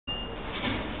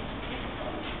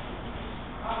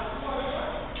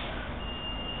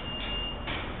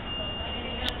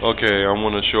Okay, I'm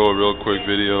gonna show a real quick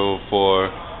video for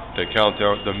the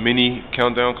countdown, the mini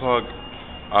countdown clock.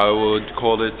 I would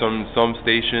call it. Some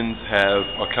stations have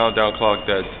a countdown clock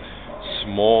that's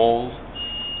small,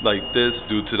 like this,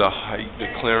 due to the height, the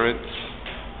clearance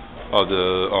of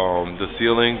the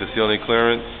ceiling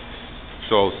clearance.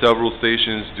 So several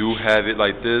stations do have it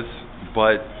like this,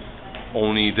 but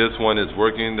only this one is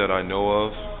working that I know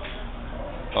of.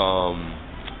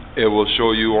 It will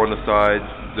show you on the side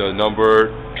the number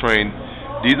train.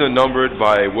 These are numbered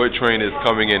by what train is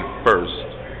coming in first.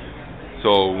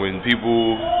 So when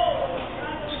people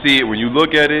see it, when you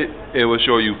look at it, it will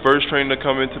show you first train to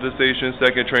come into the station,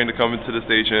 second train to come into the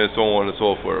station, and so on and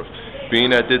so forth.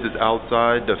 Being that this is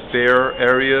outside the fair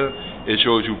area, it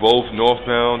shows you both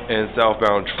northbound and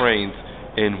southbound trains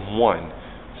in one.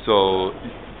 So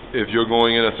if you're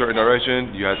going in a certain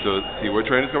direction, you have to see what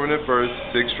train is coming in first.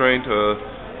 6th train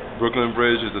to Brooklyn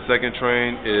Bridge is the second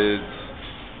train. Is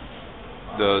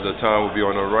the time will be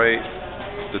on the right.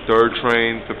 The 3rd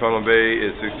train to Pelham Bay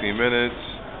is 16 minutes.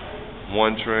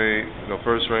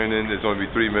 First train in is going to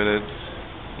be 3 minutes.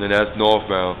 Then that's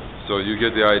northbound. So you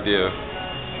get the idea.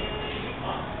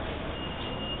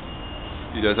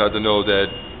 You just have to know that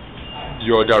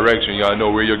your direction. You gotta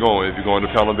know where you're going. If you're going to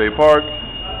Pelham Bay Park,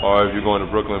 or if you're going to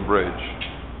Brooklyn Bridge,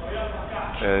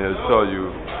 and it'll tell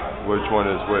you which one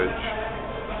is which.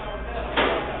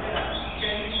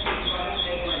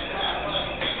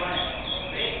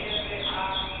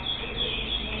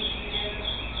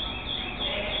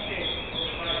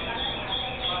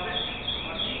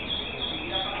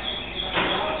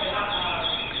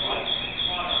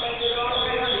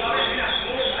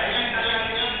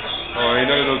 Oh, ain't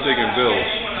none of them taking bills.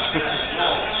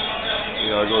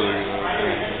 Yeah, I go to.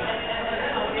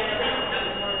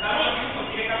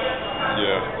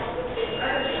 Yeah.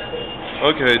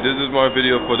 Okay, this is my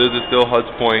video for this is still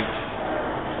Huts Point.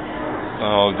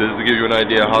 This is to give you an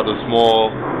idea how the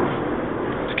small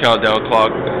countdown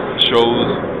clock shows.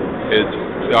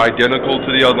 It's identical to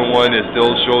the other one. It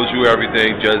still shows you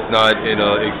everything, just not in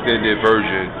an extended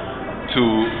version.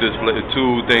 Two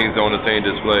things on the same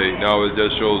display. Now it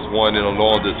just shows one in a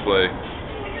long display.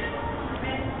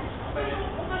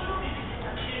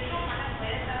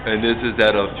 And this is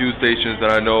at a few stations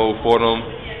that I know for them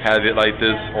have it like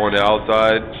this on the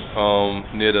outside,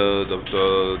 near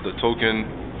the token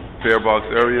fare box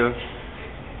area,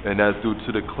 and that's due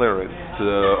to the clearance, to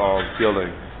the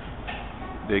ceiling.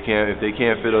 If they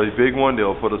can't fit a big one,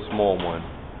 they'll put a small one.